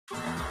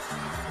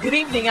Good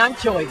evening, I'm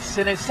Joyce,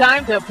 and it's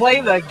time to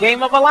play the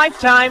game of a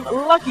lifetime,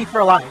 Lucky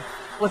for Life,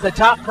 with a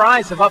top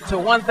prize of up to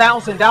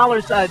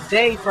 $1,000 a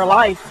day for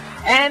life,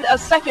 and a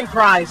second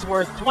prize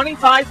worth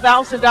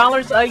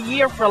 $25,000 a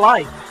year for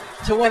life.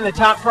 To win the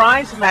top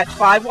prize, match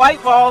 5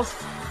 white balls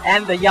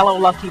and the yellow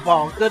lucky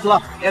ball. Good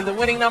luck, and the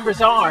winning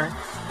numbers are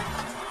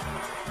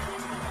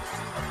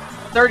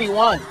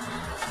 31,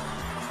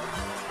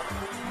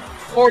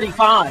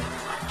 45,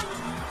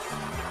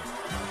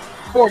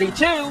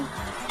 42,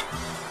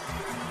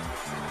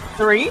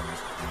 3,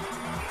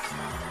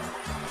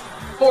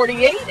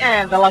 48,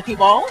 and the lucky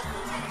ball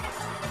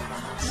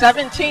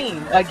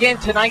 17. Again,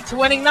 tonight's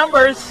winning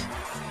numbers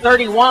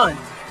 31,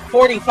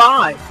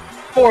 45,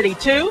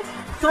 42,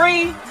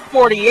 3,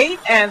 48,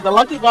 and the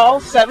lucky ball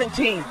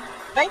 17.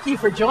 Thank you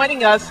for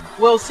joining us.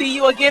 We'll see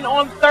you again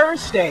on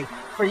Thursday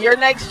for your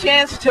next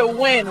chance to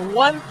win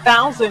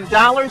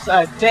 $1,000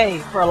 a day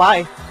for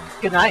life.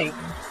 Good night.